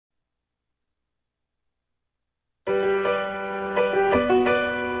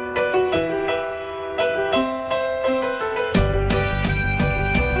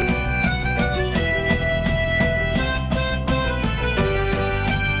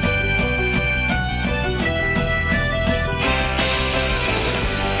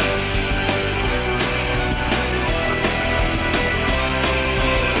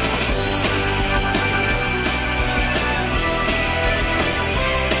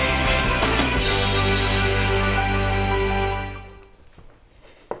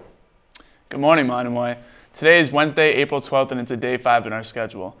Good morning, Monomoy. Today is Wednesday, April 12th, and it's a day 5 in our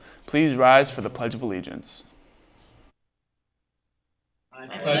schedule. Please rise for the Pledge of Allegiance. I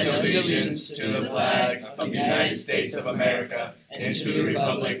pledge allegiance to the flag of the United States of America and to the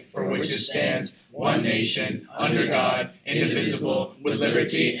republic for which it stands, one nation, under God, indivisible, with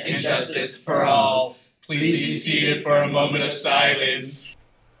liberty and justice for all. Please be seated for a moment of silence.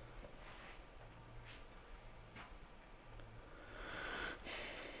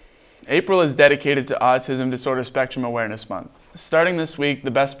 April is dedicated to Autism Disorder Spectrum Awareness Month. Starting this week,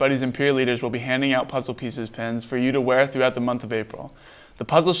 the Best Buddies and peer leaders will be handing out puzzle pieces pins for you to wear throughout the month of April. The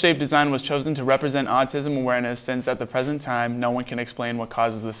puzzle-shaped design was chosen to represent autism awareness since at the present time, no one can explain what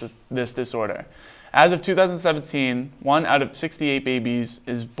causes this disorder. As of 2017, 1 out of 68 babies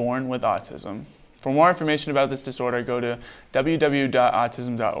is born with autism. For more information about this disorder, go to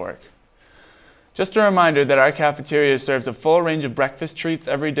www.autism.org. Just a reminder that our cafeteria serves a full range of breakfast treats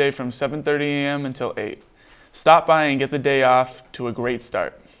every day from 7:30 a.m. until 8. Stop by and get the day off to a great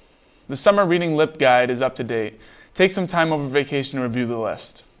start. The Summer Reading Lip Guide is up to date. Take some time over vacation to review the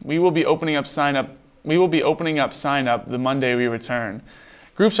list. We will be opening up sign up the Monday we return.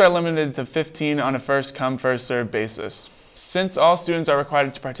 Groups are limited to 15 on a first come, first served basis. Since all students are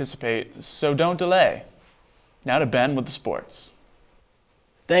required to participate, so don't delay. Now to Ben with the sports.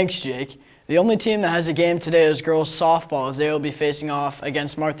 Thanks, Jake. The only team that has a game today is girls softball, as they will be facing off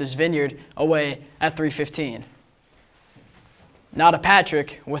against Martha's Vineyard away at 3:15. Now to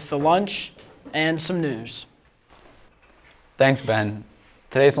Patrick with the lunch and some news. Thanks, Ben.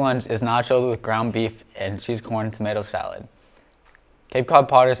 Today's lunch is nachos with ground beef and cheese corn and tomato salad. Cape Cod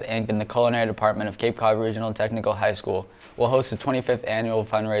Potters Inc. and the Culinary Department of Cape Cod Regional Technical High School will host the 25th annual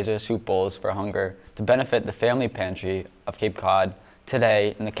fundraiser Soup Bowls for Hunger to benefit the Family Pantry of Cape Cod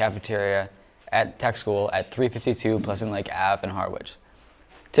today in the cafeteria at Tech School at 352 Pleasant Lake Ave in Harwich.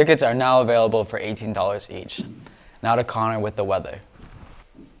 Tickets are now available for $18 each. Now to Connor with the weather.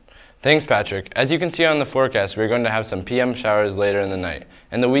 Thanks, Patrick. As you can see on the forecast, we're going to have some PM showers later in the night,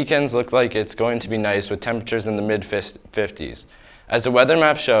 and the weekends look like it's going to be nice with temperatures in the mid-50s. As the weather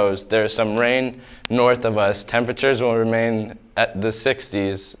map shows, there is some rain north of us. Temperatures will remain at the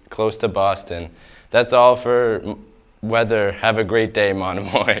 60s close to Boston. That's all for weather. Have a great day,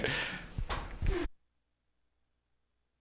 Monomoy.